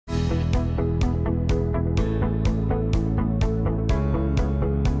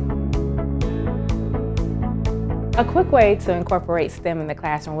A quick way to incorporate STEM in the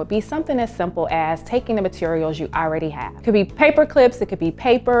classroom would be something as simple as taking the materials you already have. It could be paper clips, it could be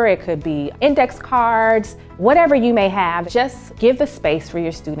paper, it could be index cards, whatever you may have. Just give the space for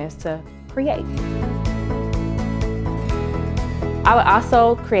your students to create. I would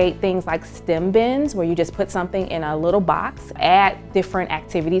also create things like STEM bins where you just put something in a little box, add different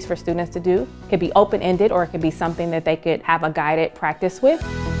activities for students to do. It could be open-ended or it could be something that they could have a guided practice with.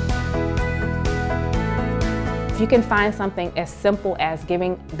 If you can find something as simple as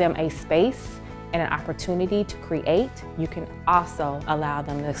giving them a space and an opportunity to create, you can also allow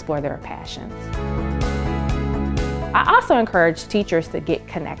them to explore their passions. I also encourage teachers to get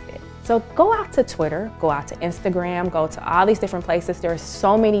connected. So go out to Twitter, go out to Instagram, go to all these different places. There are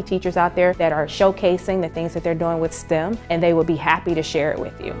so many teachers out there that are showcasing the things that they're doing with STEM, and they will be happy to share it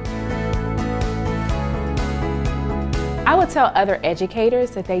with you. I would tell other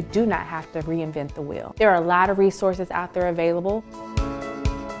educators that they do not have to reinvent the wheel. There are a lot of resources out there available.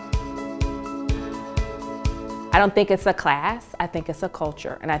 I don't think it's a class, I think it's a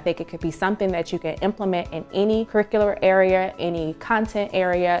culture, and I think it could be something that you can implement in any curricular area, any content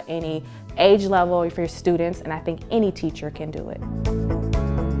area, any age level for your students, and I think any teacher can do it.